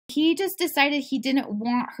he just decided he didn't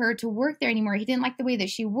want her to work there anymore. He didn't like the way that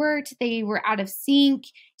she worked. They were out of sync,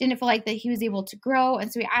 didn't feel like that he was able to grow.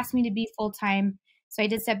 And so he asked me to be full-time. So I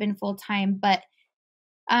did step in full-time. But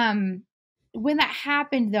when that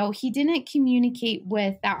happened, though, he didn't communicate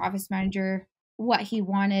with that office manager what he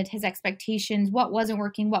wanted, his expectations, what wasn't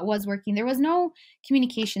working, what was working. There was no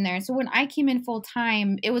communication there. And so when I came in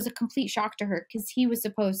full-time, it was a complete shock to her because he was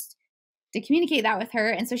supposed to communicate that with her.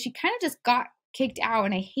 And so she kind of just got kicked out,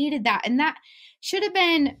 and I hated that. And that should have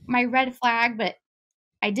been my red flag, but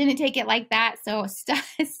I didn't take it like that. So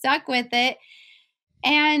stuck with it.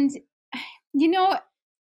 And, you know,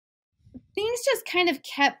 things just kind of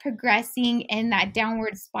kept progressing in that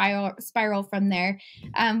downward spiral from there.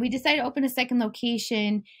 We decided to open a second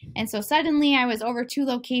location. And so suddenly I was over 2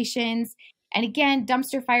 locations. And again,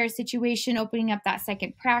 dumpster fire situation, opening up that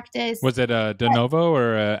second practice. Was it a de novo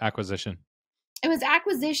or a acquisition? It was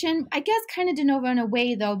acquisition, I guess kind of de novo in a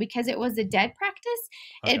way, though, because it was a dead practice.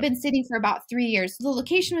 Okay. It had been sitting for about 3 years. So the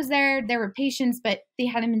location was there. There were patients, but they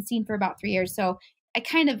hadn't been seen for about 3 years. So I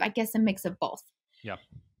guess, a mix of both. Yeah.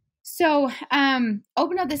 So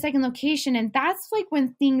opened up the second location, and that's like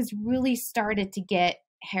when things really started to get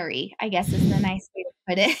hairy, I guess is the nice way to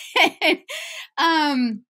put it.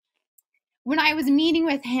 When I was meeting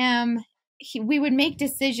with him, we would make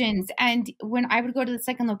decisions, and when I would go to the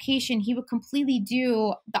second location, he would completely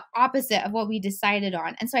do the opposite of what we decided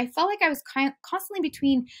on. And so I felt like I was constantly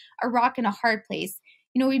between a rock and a hard place.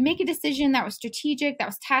 You know, we'd make a decision that was strategic, that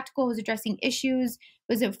was tactical, was addressing issues,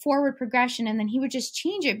 was a forward progression, and then he would just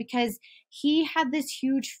change it because he had this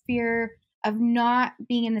huge fear of not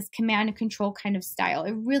being in this command and control kind of style.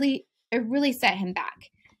 It really set him back.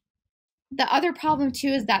 The other problem too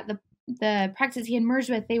is that the practice he had merged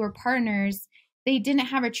with, they were partners. They didn't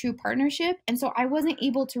have a true partnership. And so I wasn't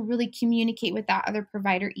able to really communicate with that other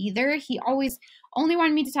provider either. He always only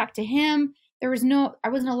wanted me to talk to him. I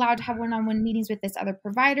wasn't allowed to have one-on-one meetings with this other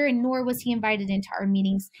provider, and nor was he invited into our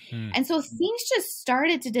meetings. And so things just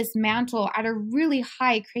started to dismantle at a really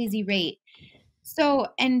high, crazy rate. So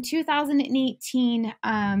in 2018,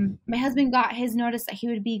 my husband got his notice that he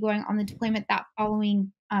would be going on the deployment that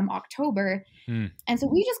following October. And so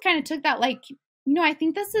we just kind of took that like, you know, I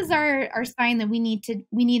think this is our sign that we need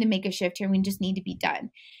to make a shift here. We just need to be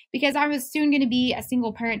done, because I was soon going to be a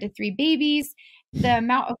single parent to 3 babies. The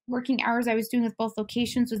amount of working hours I was doing with both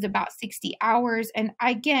locations was about 60 hours. And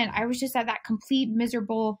again, I was just at that complete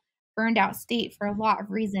miserable, burned out state for a lot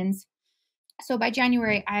of reasons. So by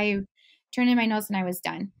January, I turned in my notes and I was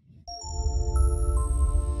done.